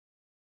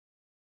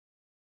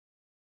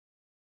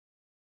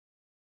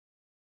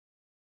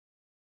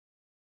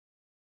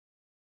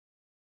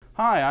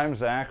Hi, I'm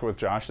Zach with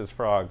Josh's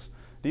Frogs.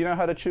 Do you know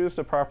how to choose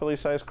the properly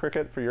sized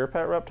cricket for your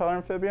pet reptile or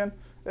amphibian?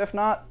 If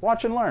not,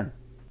 watch and learn.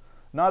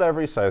 Not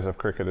every size of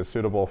cricket is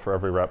suitable for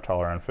every reptile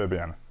or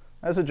amphibian.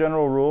 As a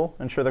general rule,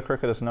 ensure the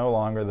cricket is no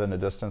longer than the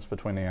distance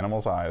between the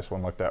animal's eyes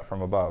when looked at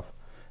from above.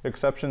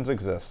 Exceptions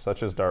exist,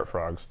 such as dart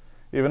frogs.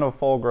 Even a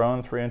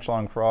full-grown 3-inch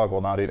long frog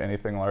will not eat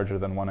anything larger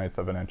than 1/8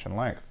 of an inch in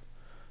length.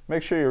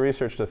 Make sure you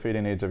research the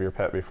feeding needs of your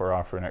pet before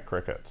offering it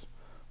crickets.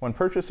 When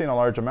purchasing a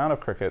large amount of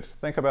crickets,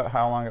 think about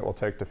how long it will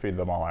take to feed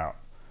them all out.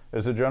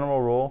 As a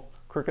general rule,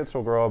 crickets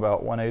will grow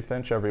about 1/8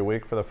 inch every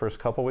week for the first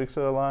couple weeks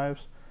of their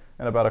lives,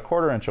 and about a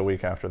 1/4 inch a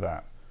week after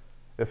that.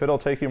 If it'll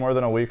take you more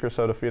than a week or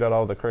so to feed out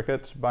all of the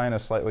crickets, buying a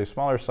slightly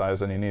smaller size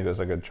than you need is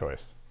a good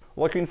choice.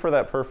 Looking for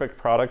that perfect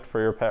product for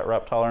your pet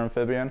reptile or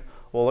amphibian?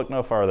 Well, look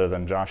no farther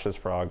than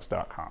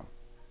joshsfrogs.com.